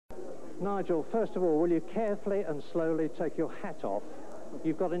Nigel, first of all, will you carefully and slowly take your hat off?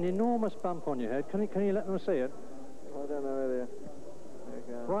 You've got an enormous bump on your head. Can you let them see it? I don't know whether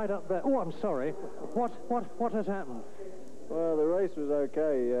Right up there. Oh, I'm sorry. What has happened? Well, the race was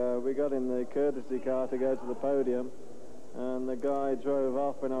okay. We got in the courtesy car to go to the podium, and the guy drove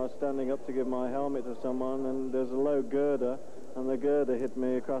off when I was standing up to give my helmet to someone, and there's a low girder, and the girder hit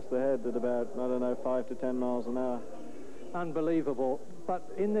me across the head at about, I don't know, 5 to 10 miles an hour. Unbelievable. But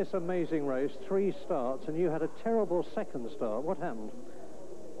in this amazing race, 3 starts, and you had a terrible second start. What happened?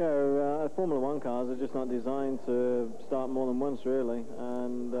 Formula One cars are just not designed to start more than once, really,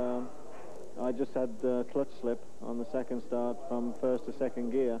 and I just had clutch slip on the second start from first to second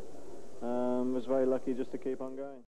gear. Was very lucky just to keep on going.